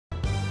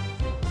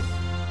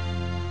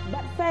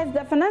Yes,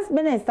 the finance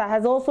minister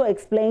has also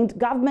explained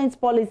government's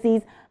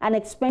policies and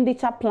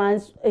expenditure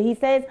plans, he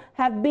says,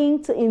 have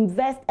been to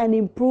invest and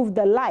improve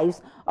the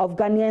lives of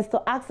Ghanaians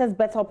to access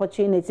better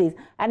opportunities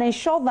and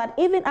ensure that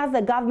even as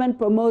the government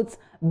promotes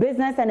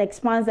business and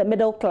expands the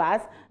middle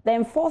class, the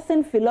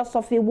enforcing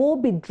philosophy will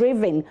be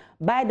driven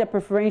by the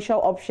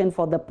preferential option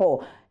for the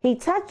poor. He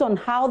touched on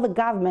how the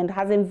government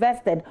has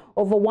invested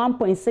over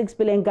 1.6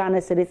 billion Ghana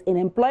cedis in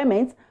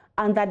employment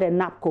under the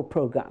NAPCO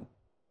program.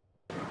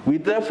 We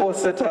therefore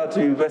set out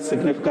to invest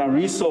significant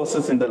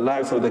resources in the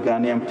lives of the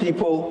Ghanaian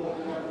people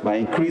by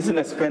increasing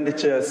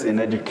expenditures in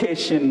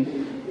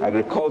education,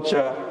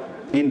 agriculture,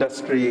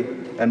 industry,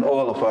 and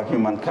all of our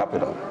human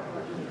capital.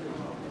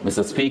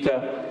 Mr.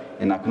 Speaker,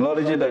 in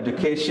acknowledging that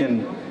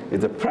education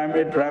is the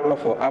primary driver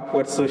for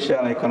upward social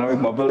and economic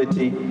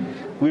mobility,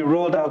 we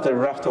rolled out a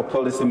raft of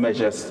policy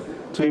measures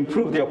to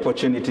improve the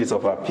opportunities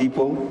of our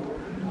people.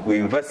 We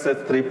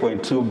invested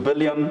 $3.2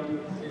 billion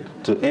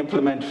to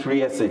implement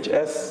free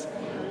SHS,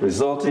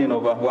 resulting in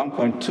over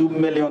 1.2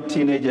 million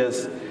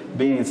teenagers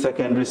being in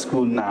secondary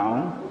school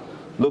now,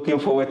 looking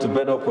forward to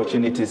better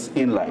opportunities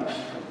in life,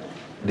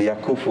 the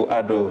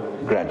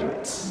Akufo-Addo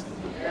graduates.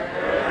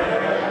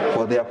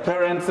 For their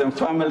parents and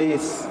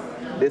families,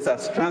 this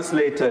has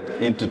translated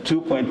into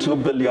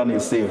 2.2 billion in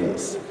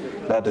savings.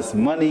 That is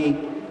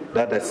money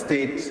that the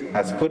state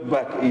has put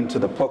back into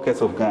the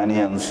pockets of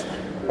Ghanaians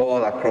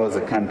all across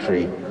the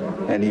country,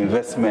 and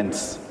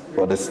investments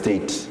for the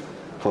state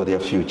for their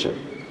future.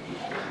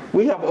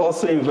 We have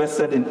also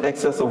invested in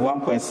excess of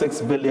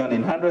 1.6 billion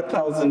in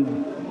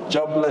 100,000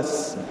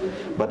 jobless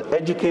but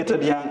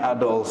educated young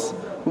adults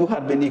who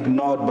had been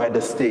ignored by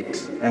the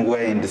state and were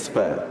in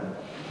despair.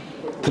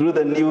 Through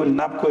the new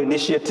NAPCO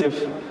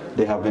initiative,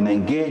 they have been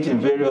engaged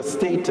in various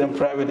state and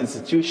private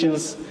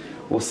institutions,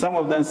 with some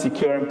of them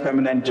securing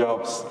permanent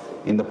jobs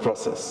in the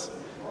process.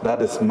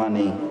 That is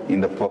money in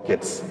the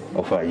pockets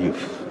of our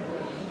youth.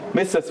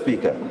 Mr.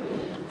 Speaker,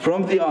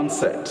 from the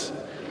onset,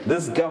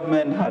 this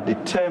government had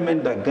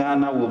determined that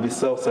Ghana will be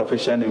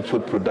self-sufficient in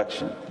food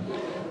production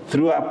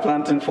through our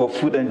Planting for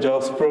Food and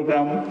Jobs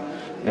program,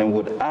 and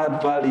would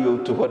add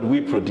value to what we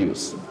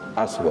produce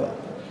as well.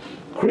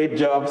 Create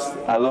jobs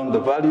along the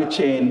value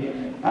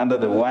chain under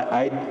the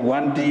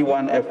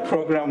 1D1F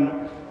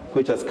program,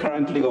 which has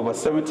currently over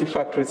 70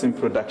 factories in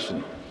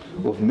production,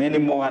 with many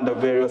more under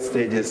various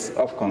stages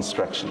of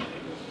construction.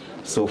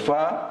 So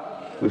far,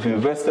 we've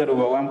invested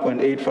over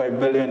 1.85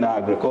 billion in our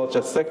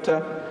agriculture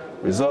sector,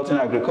 resulting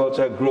in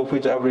agriculture growth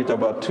which averaged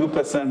about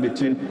 2%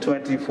 between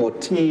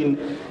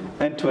 2014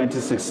 and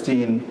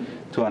 2016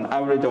 to an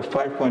average of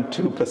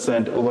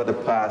 5.2% over the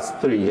past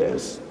 3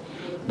 years.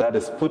 That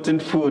is putting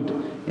food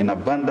in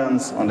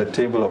abundance on the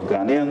table of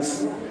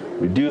Ghanaians,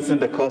 reducing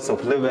the cost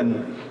of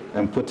living,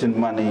 and putting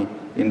money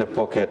in the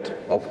pocket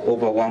of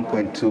over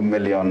 1.2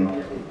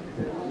 million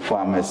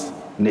farmers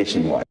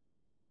nationwide.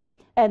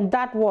 And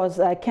that was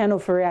Ken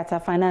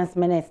Ofori-Atta, Finance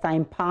Minister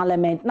in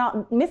Parliament.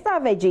 Now, Mr.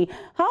 Aveji,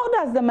 how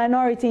does the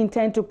minority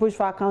intend to push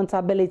for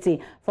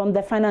accountability from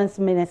the Finance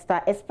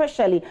Minister,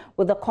 especially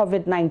with the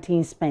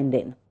COVID-19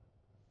 spending?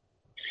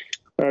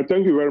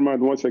 Thank you very much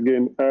once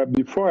again.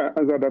 Before I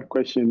answer that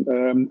question,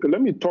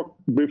 let me talk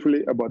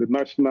briefly about the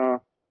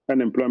National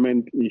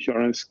Unemployment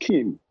Insurance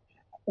Scheme.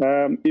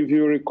 If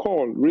you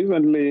recall,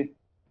 recently,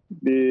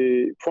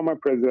 the former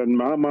President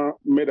Mahama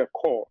made a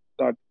call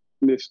that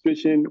in the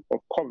situation of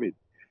COVID,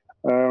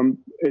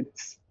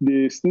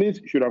 the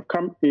SNIT should have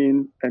come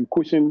in and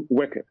cushion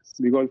workers,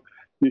 because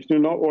you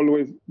should not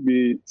always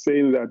be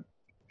saying that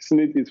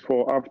SNIT is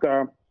for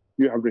after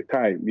you have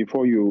retired,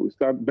 before you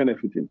start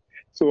benefiting.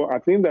 So I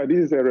think that this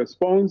is a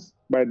response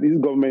by this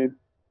government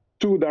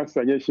to that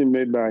suggestion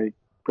made by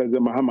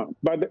President Mahama.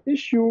 But the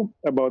issue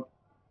about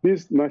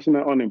this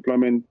National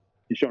Unemployment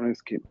Insurance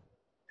Scheme,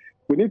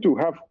 we need to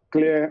have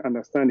clear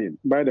understanding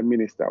by the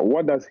minister.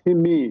 What does he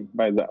mean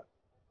by that?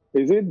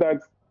 Is it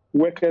that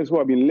workers who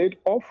have been laid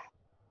off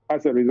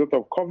as a result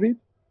of COVID,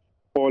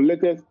 or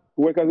workers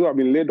who have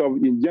been laid off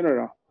in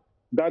general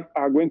that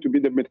are going to be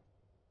the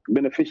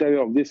beneficiary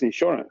of this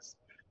insurance?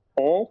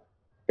 Or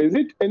is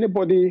it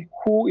anybody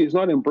who is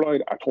not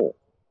employed at all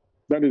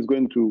that is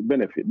going to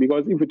benefit?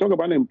 Because if we talk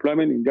about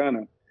employment in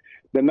Ghana,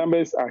 the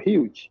numbers are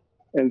huge.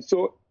 And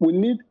so we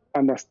need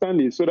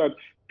understanding so that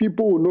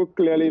people will know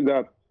clearly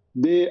that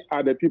they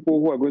are the people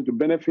who are going to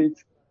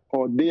benefit,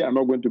 or they are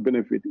not going to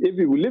benefit. If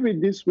we leave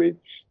it this way,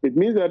 it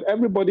means that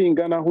everybody in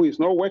Ghana who is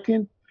not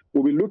working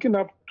will be looking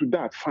up to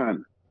that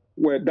fund,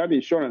 where that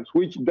insurance,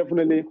 which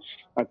definitely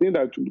I think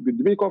that would be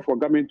difficult for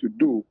government to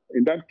do.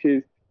 In that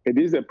case, it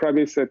is a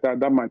private sector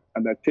that might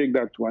undertake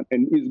that one,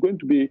 and it's going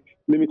to be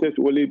limited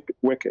to only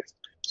workers.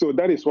 So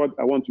that is what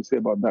I want to say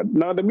about that.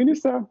 Now, the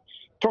minister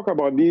talked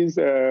about these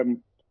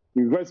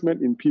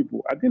investment in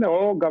people. I think that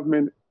all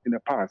government in the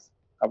past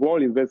have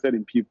all invested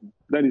in people.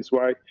 That is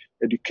why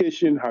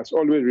education has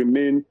always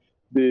remained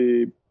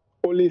the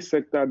only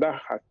sector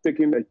that has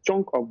taken a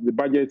chunk of the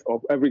budget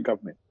of every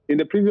government. In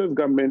the previous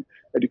government,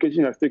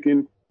 education has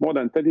taken more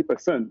than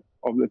 30%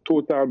 of the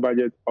total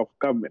budget of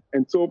government.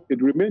 And so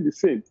it remained the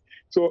same.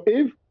 So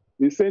if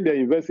They're saying they're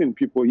investing in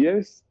people.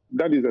 Yes,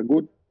 that is a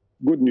good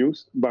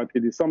news, but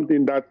it is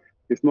something that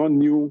is not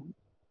new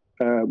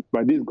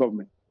by this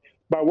government.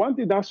 But one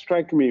thing that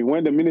struck me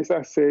when the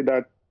minister said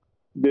that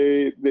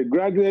the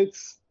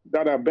graduates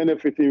that are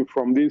benefiting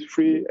from these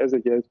free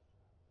SHS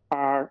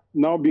are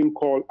now being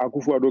called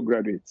Akufo-Addo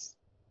graduates.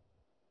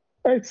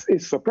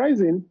 It's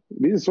surprising.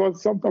 This is what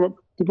some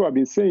people have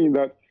been saying,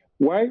 that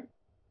why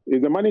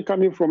is the money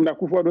coming from the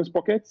Akufo-Addo's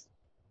pockets,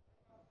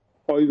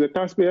 or is the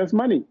taxpayers'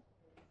 money?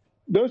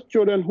 Those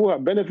children who are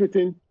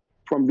benefiting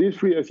from these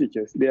free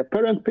SHS, their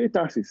parents pay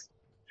taxes.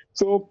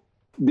 So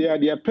they are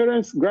their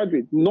parents'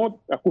 graduate, not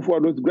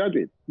Akufo-Addo's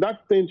graduate.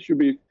 That thing should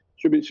be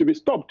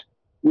stopped.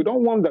 We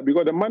don't want that,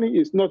 because the money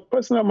is not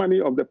personal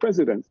money of the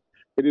president.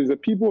 It is the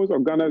people's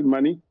of Ghana's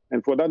money.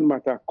 And for that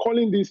matter,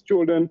 calling these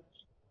children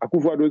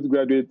Akufo-Addo's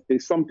graduate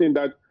is something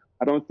that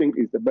I don't think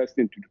is the best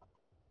thing to do.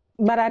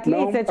 But at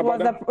least it was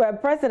the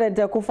President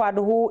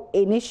Akufo-Addo who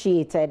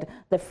initiated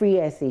the free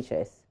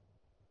SHS.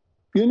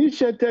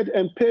 Initiated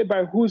and paid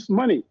by whose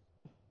money?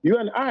 You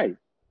and I.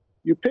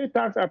 You pay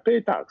tax, I pay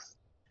tax.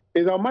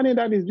 It's our money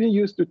that is being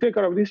used to take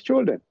care of these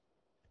children.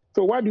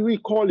 So why do we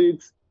call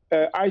it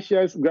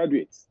iShares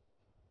graduates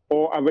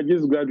or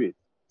Averages graduates?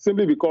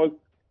 Simply because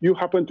you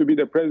happen to be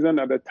the president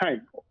at the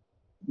time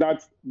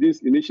that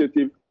this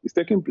initiative is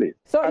taking place.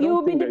 So you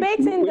will be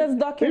debating this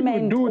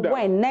document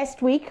when?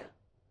 Next week?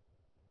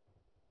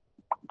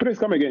 Please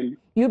come again.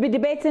 You'll be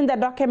debating the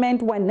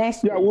document when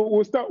next week? Yeah,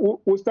 we'll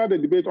start the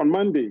debate on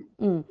Monday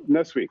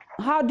next week.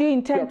 How do you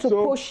intend to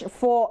push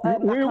for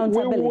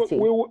accountability?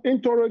 We will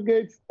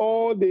interrogate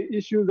all the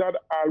issues that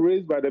are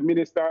raised by the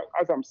minister,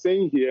 as I'm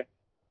saying here.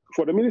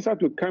 For the minister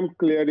to come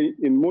clearly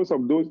in most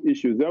of those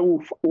issues, then we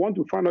want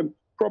to find out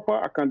proper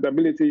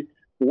accountability,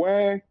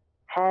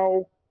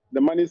 how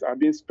the monies are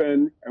being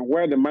spent and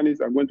where the monies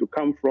are going to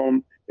come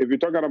from. If you're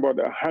talking about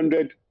the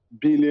 100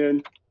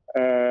 billion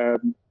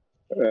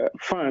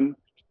fund,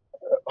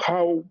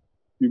 how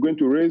you're going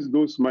to raise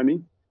those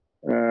money,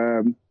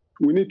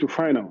 we need to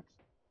find out,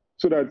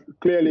 so that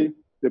clearly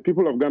the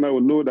people of Ghana will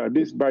know that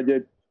this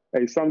budget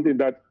is something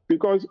that,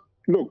 because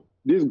look,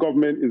 this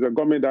government is a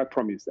government that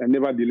promised and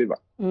never deliver.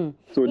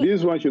 So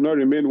this one should not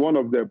remain one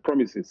of the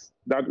promises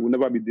that will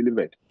never be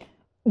delivered.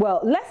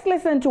 Well, let's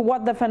listen to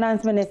what the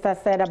finance minister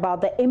said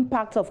about the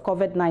impact of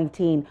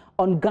COVID-19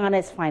 on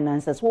Ghana's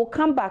finances. We'll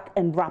come back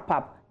and wrap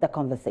up the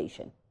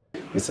conversation.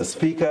 Mr.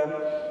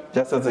 Speaker,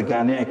 just as the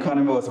Ghanaian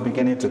economy was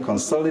beginning to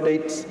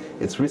consolidate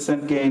its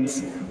recent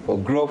gains for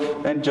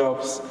growth and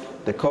jobs,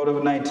 the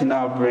COVID-19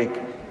 outbreak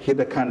hit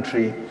the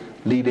country,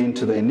 leading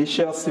to the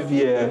initial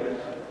severe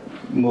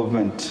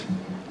movement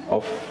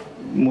of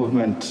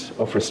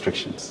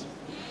restrictions.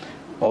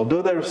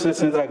 Although the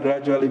restrictions are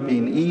gradually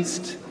being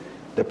eased,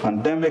 the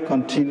pandemic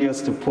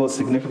continues to pose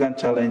significant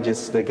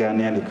challenges to the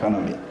Ghanaian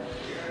economy.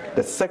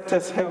 The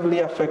sectors heavily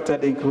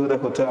affected include the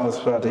hotel and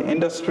hospitality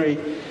industry,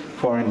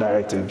 foreign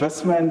direct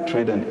investment,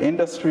 trade and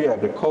industry,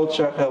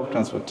 agriculture, health,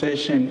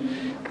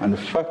 transportation,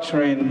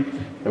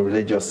 manufacturing,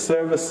 religious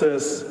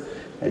services,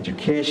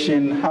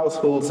 education.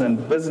 Households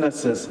and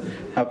businesses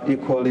have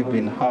equally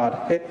been hard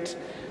hit,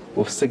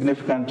 with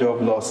significant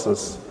job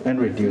losses and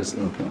reduced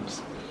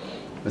incomes.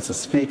 Mr.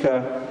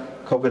 Speaker,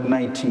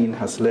 COVID-19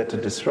 has led to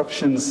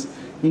disruptions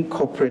in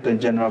corporate and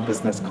general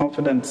business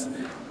confidence,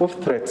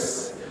 with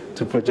threats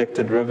to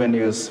projected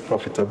revenues,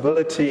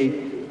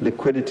 profitability,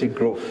 liquidity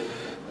growth.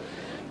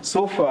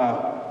 So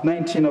far,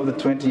 19 of the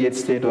 28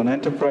 state-owned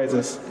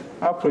enterprises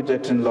are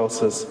projecting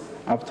losses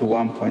up to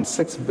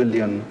 1.6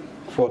 billion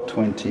for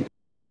 2020.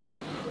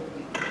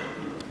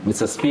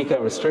 Mr.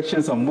 Speaker,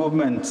 restrictions on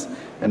movement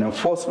and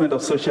enforcement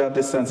of social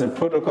distancing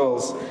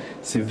protocols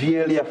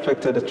severely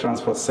affected the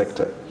transport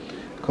sector.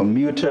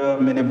 Commuter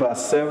minibus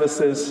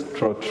services,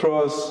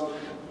 trotros,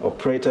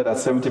 operated at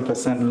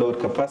 70% load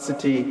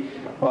capacity,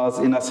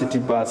 whilst inner city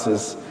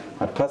buses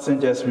had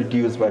passengers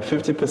reduced by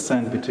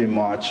 50% between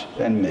March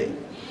and May.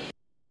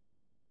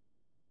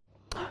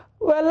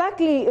 We're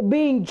likely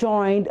being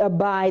joined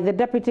by the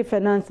Deputy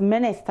Finance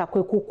Minister,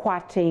 Kweku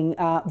Kwarteng,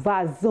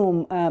 via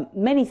Zoom.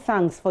 Many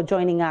thanks for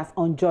joining us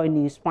on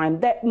Joynews Prime.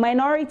 The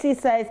minority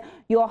says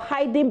you're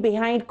hiding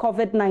behind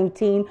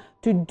COVID-19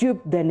 to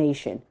dupe the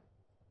nation.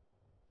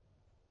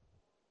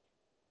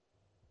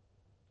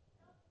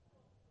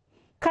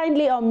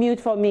 Kindly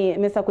unmute for me,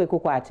 Mr.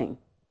 Kweku Kwarteng.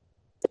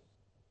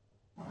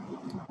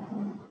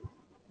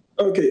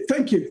 Okay,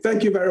 thank you.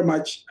 Thank you very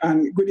much,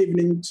 and good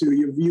evening to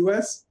your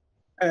viewers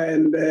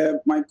and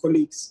my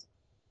colleagues.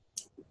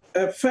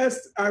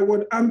 First, I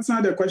would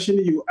answer the question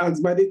you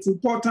asked, but it's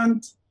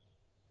important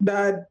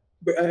that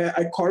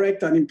I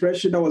correct an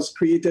impression that was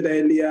created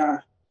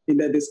earlier in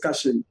the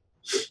discussion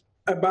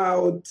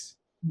about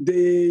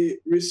the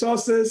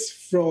resources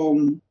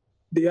from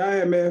the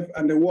IMF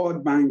and the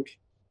World Bank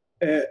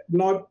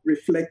not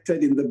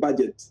reflected in the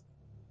budget.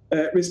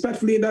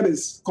 Respectfully, that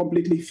is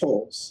completely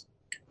false.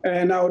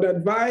 And I would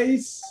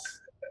advise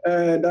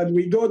that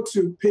we go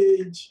to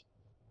page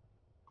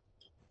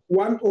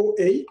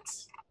 108.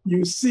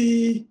 You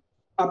see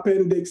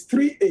Appendix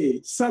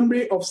 3A,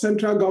 Summary of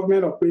Central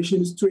Government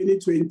Operations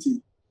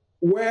 2020.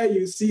 where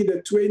you see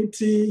the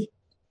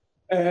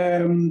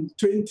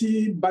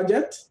 2020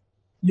 budget,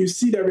 you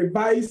see the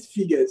revised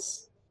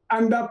figures.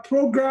 Under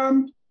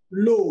program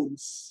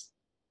loans,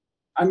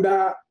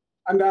 under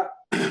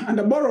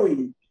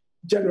borrowing,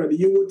 generally,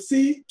 you would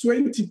see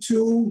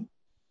 22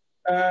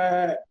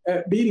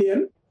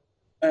 billion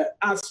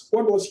as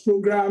what was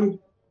programmed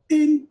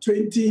in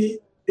the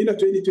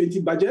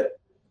 2020 budget.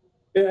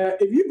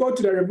 If you go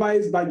to the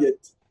revised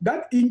budget,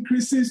 that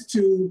increases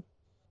to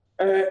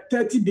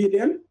 30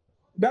 billion.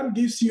 That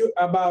gives you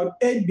about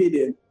 8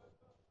 billion.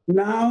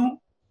 Now,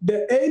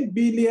 the 8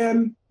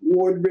 billion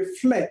would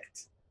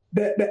reflect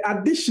the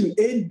addition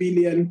 8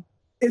 billion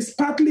is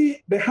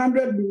partly the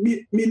 100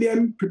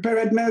 million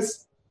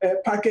preparedness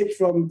package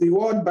from the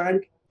World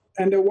Bank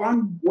and the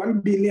 1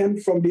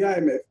 billion from the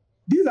IMF.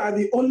 These are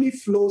the only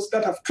flows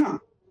that have come,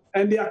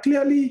 and they are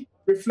clearly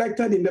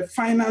reflected in the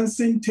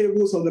financing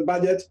tables of the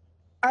budget.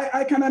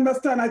 I can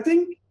understand. I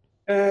think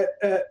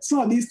some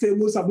of these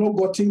tables have not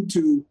gotten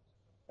to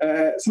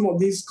some of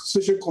these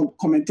social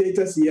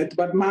commentators yet,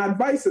 but my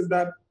advice is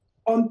that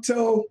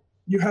until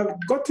you have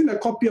gotten a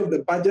copy of the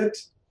budget,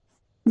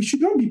 we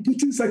should not be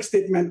putting such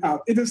statement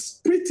out. It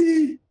is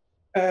pretty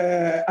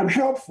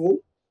unhelpful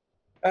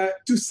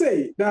to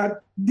say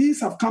that these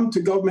have come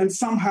to government,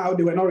 somehow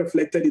they were not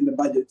reflected in the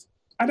budget.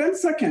 And then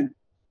second,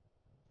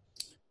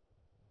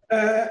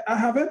 I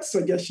have heard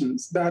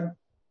suggestions that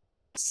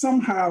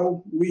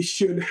somehow we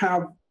should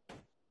have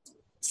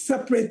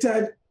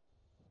separated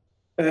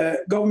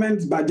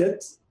government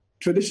budget,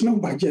 traditional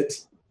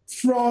budget,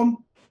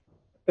 from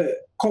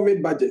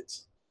COVID budget.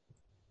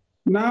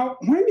 Now,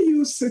 when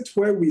you sit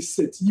where we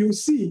sit, you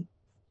see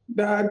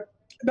that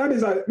that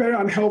is a very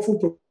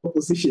unhelpful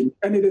proposition,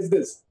 and it is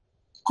this.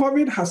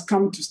 COVID has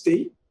come to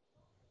stay.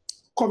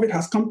 COVID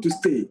has come to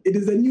stay. It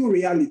is a new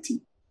reality,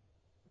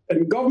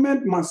 and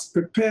government must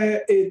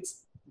prepare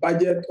its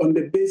budget on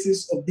the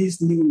basis of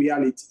these new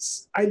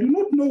realities. I do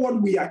not know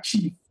what we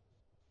achieve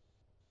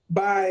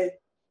by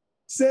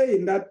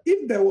saying that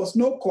if there was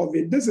no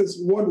COVID, this is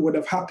what would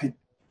have happened.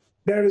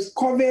 There is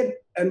COVID,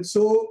 and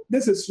so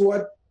this is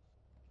what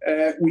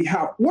we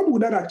have. What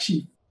would that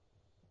achieve?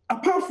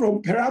 Apart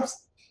from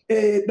perhaps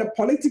the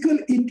political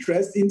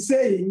interest in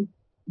saying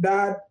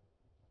that,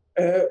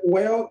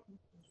 well,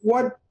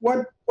 what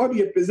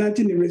you're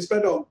presenting in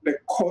respect of the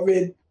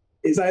COVID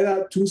is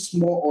either too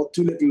small or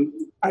too little.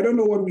 I don't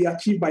know what we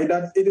achieve by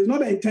that. It is not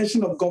the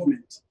intention of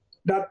government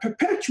that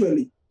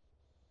perpetually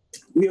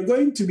we are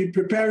going to be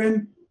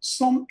preparing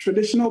some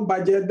traditional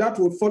budget that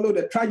will follow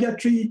the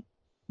trajectory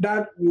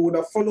that we would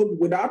have followed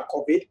without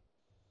COVID.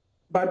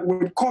 But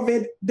with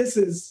COVID, this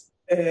is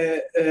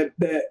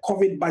the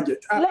COVID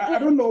budget. I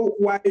don't know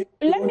why you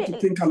want to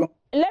think along.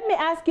 Let me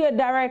ask you a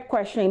direct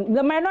question.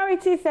 The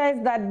minority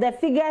says that the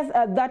figures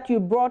that you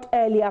brought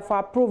earlier for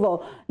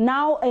approval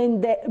now in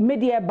the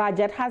mid-year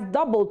budget has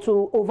doubled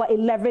to over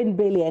 11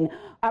 billion.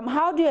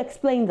 How do you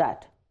explain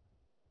that?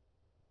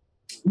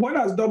 What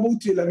has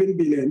doubled to 11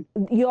 billion?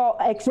 Your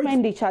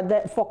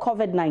expenditure for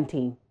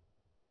COVID-19.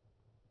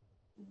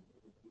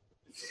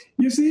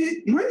 You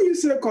see, when you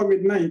say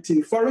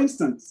COVID-19, for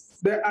instance,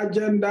 the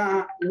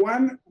Agenda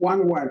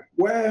 111,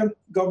 where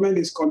government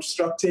is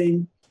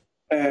constructing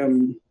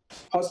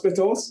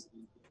hospitals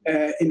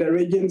in the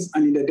regions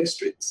and in the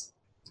districts,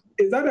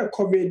 is that a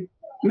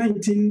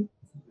COVID-19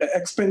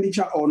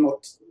 expenditure or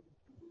not?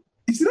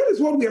 You see, that is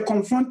what we are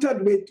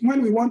confronted with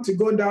when we want to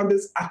go down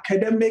this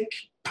academic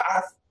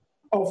path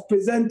of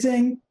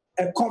presenting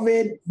a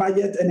COVID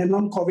budget and a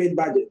non-COVID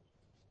budget.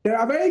 There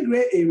are very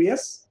gray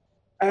areas.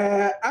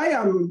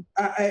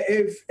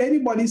 If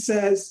anybody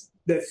says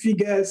the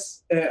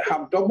figures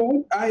have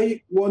doubled,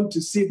 I want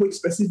to see which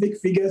specific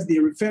figures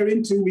they're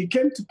referring to. We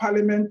came to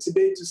Parliament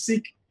today to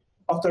seek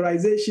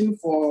authorization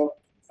for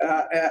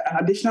an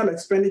additional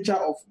expenditure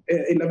of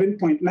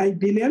 11.9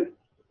 billion.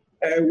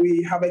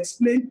 We have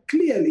explained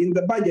clearly in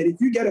the budget. If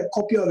you get a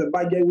copy of the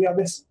budget, we have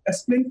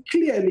explained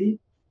clearly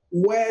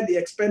where the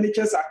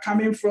expenditures are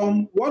coming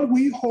from. What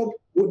we hope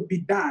would be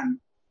done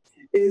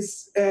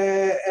is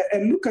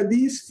look at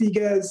these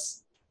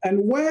figures,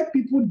 and where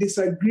people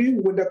disagree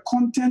with the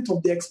content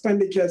of the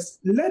expenditures,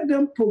 let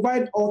them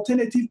provide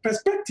alternative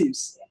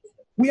perspectives.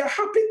 We are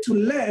happy to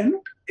learn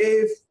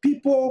if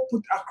people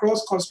put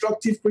across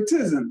constructive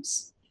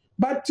criticisms,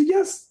 but to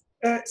just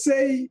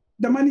say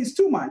the money is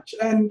too much,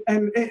 and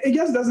it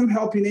just doesn't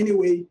help in any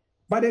way,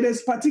 but it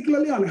is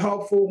particularly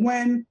unhelpful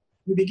when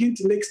we begin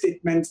to make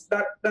statements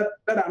that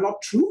are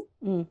not true,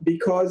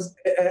 because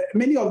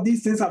many of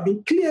these things have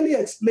been clearly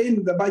explained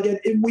in the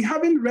budget. If we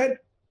haven't read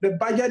the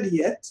budget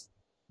yet,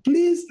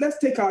 please, let's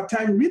take our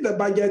time, read the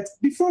budget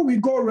before we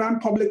go around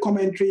public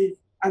commentary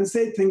and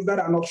say things that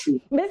are not true.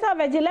 Mr.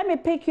 Aveji, let me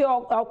pick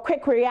your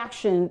quick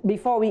reaction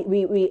before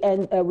we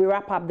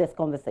wrap up this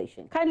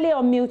conversation. Kindly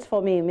unmute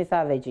for me, Mr.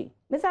 Aveji.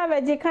 Mr.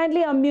 Aveji,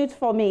 kindly unmute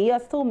for me. You're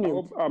still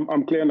mute.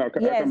 I'm clear now.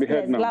 Yes, I can be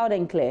heard now. Loud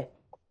and clear.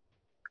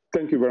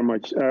 Thank you very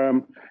much.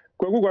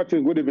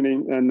 Good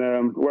evening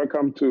and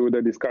welcome to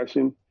the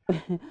discussion.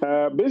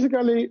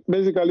 Basically,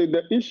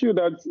 the issue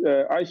that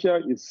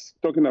Aisha is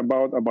talking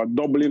about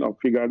doubling of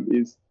figures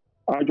is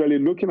actually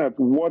looking at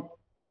what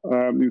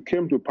you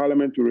came to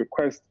Parliament to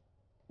request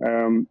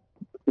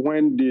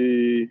when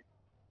you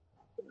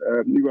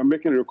were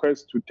making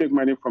requests to take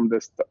money from the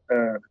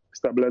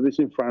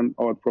stabilization fund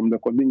or from the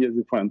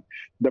contingency fund.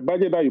 The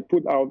budget that you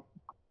put out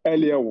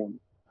earlier on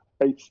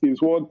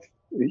is what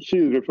she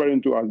is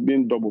referring to as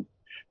being doubled.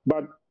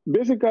 But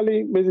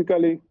basically,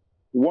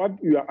 what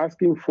you are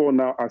asking for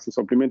now as a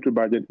supplementary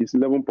budget is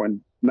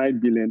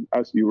 11.9 billion,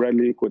 as you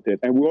rightly quoted.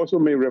 And we also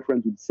made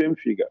reference to the same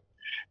figure,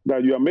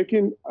 that you are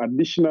making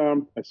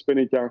additional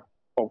expenditure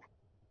of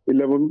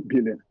 11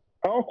 billion.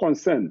 Our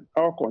concern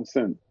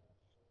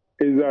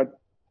is that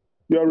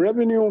your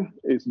revenue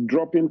is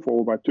dropping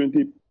for over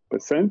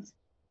 20%,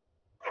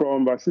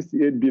 from about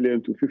 68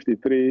 billion to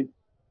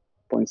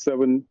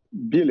 53.7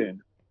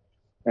 billion.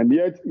 And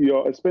yet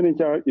your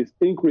expenditure is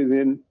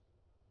increasing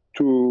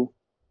to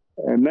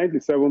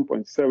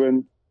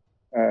 97.7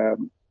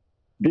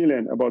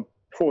 billion, about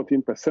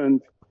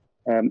 14%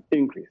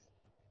 increase.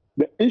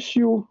 The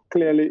issue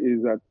clearly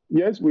is that,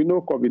 yes, we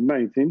know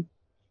COVID-19,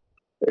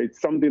 it's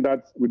something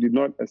that we did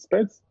not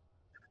expect,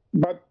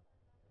 but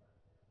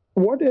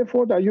what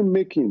effort are you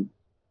making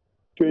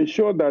to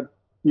ensure that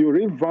you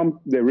revamp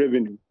the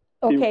revenue?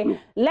 Okay,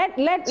 let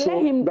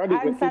him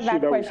answer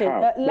that question.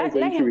 Let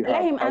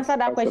him answer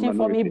that question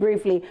for me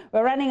briefly.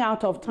 We're running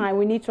out of time.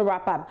 We need to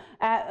wrap up.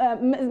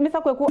 Mr.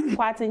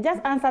 Kweku,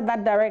 just answer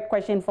that direct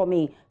question for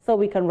me so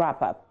we can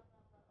wrap up.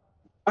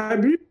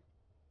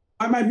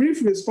 My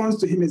brief response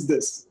to him is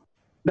this,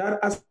 that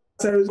as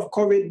a result of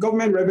COVID,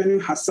 government revenue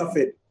has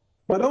suffered.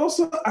 But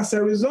also as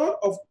a result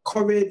of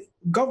COVID,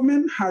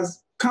 government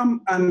has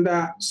come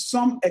under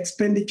some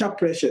expenditure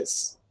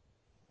pressures.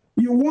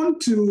 You want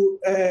to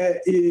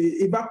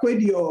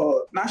evacuate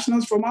your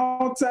nationals from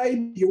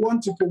outside, you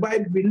want to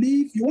provide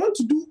relief, you want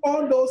to do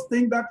all those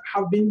things that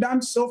have been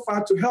done so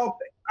far to help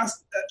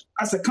us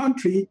as a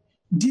country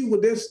deal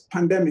with this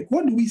pandemic.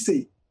 What do we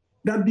say?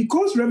 That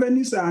because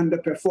revenues are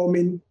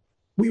underperforming,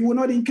 we will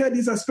not incur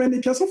these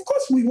expenditures? Of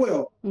course we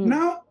will.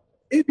 Now,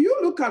 if you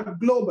look at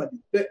globally,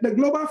 the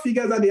global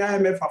figures that the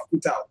IMF have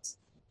put out,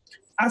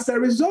 as a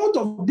result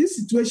of this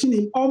situation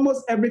in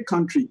almost every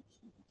country,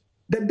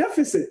 the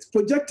deficit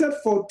projected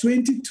for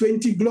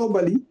 2020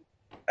 globally,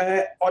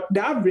 the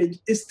average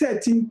is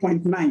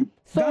 13.9.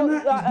 So, Ghana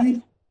is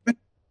doing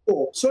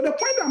 24. So the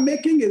point I'm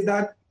making is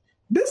that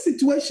this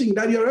situation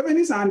that your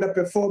revenues are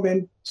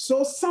underperforming,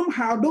 so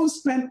somehow those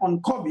spent on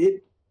COVID,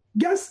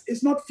 yes,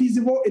 it's not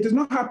feasible. It is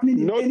not happening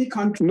in any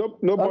country.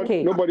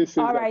 Nobody says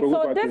all right, that.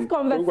 So this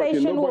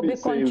conversation will be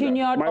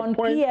continued on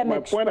PM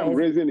Express. My point I'm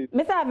raising is,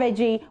 Mr.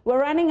 Aveji, we're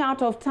running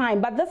out of time,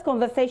 but this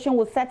conversation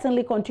will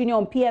certainly continue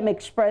on PM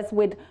Express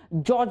with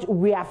George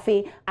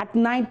Riafe at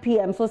 9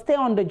 p.m. So stay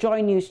on the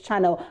Joynews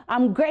channel.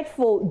 I'm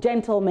grateful,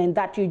 gentlemen,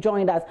 that you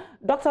joined us.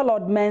 Dr.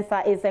 Lord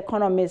Mensah is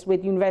economist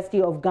with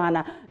University of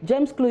Ghana.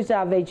 James Kluge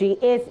Aveji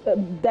is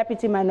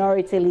Deputy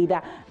Minority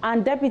Leader,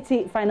 and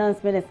Deputy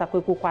Finance Minister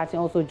Kweku Kwarteng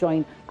also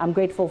joined. I'm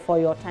grateful for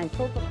your time.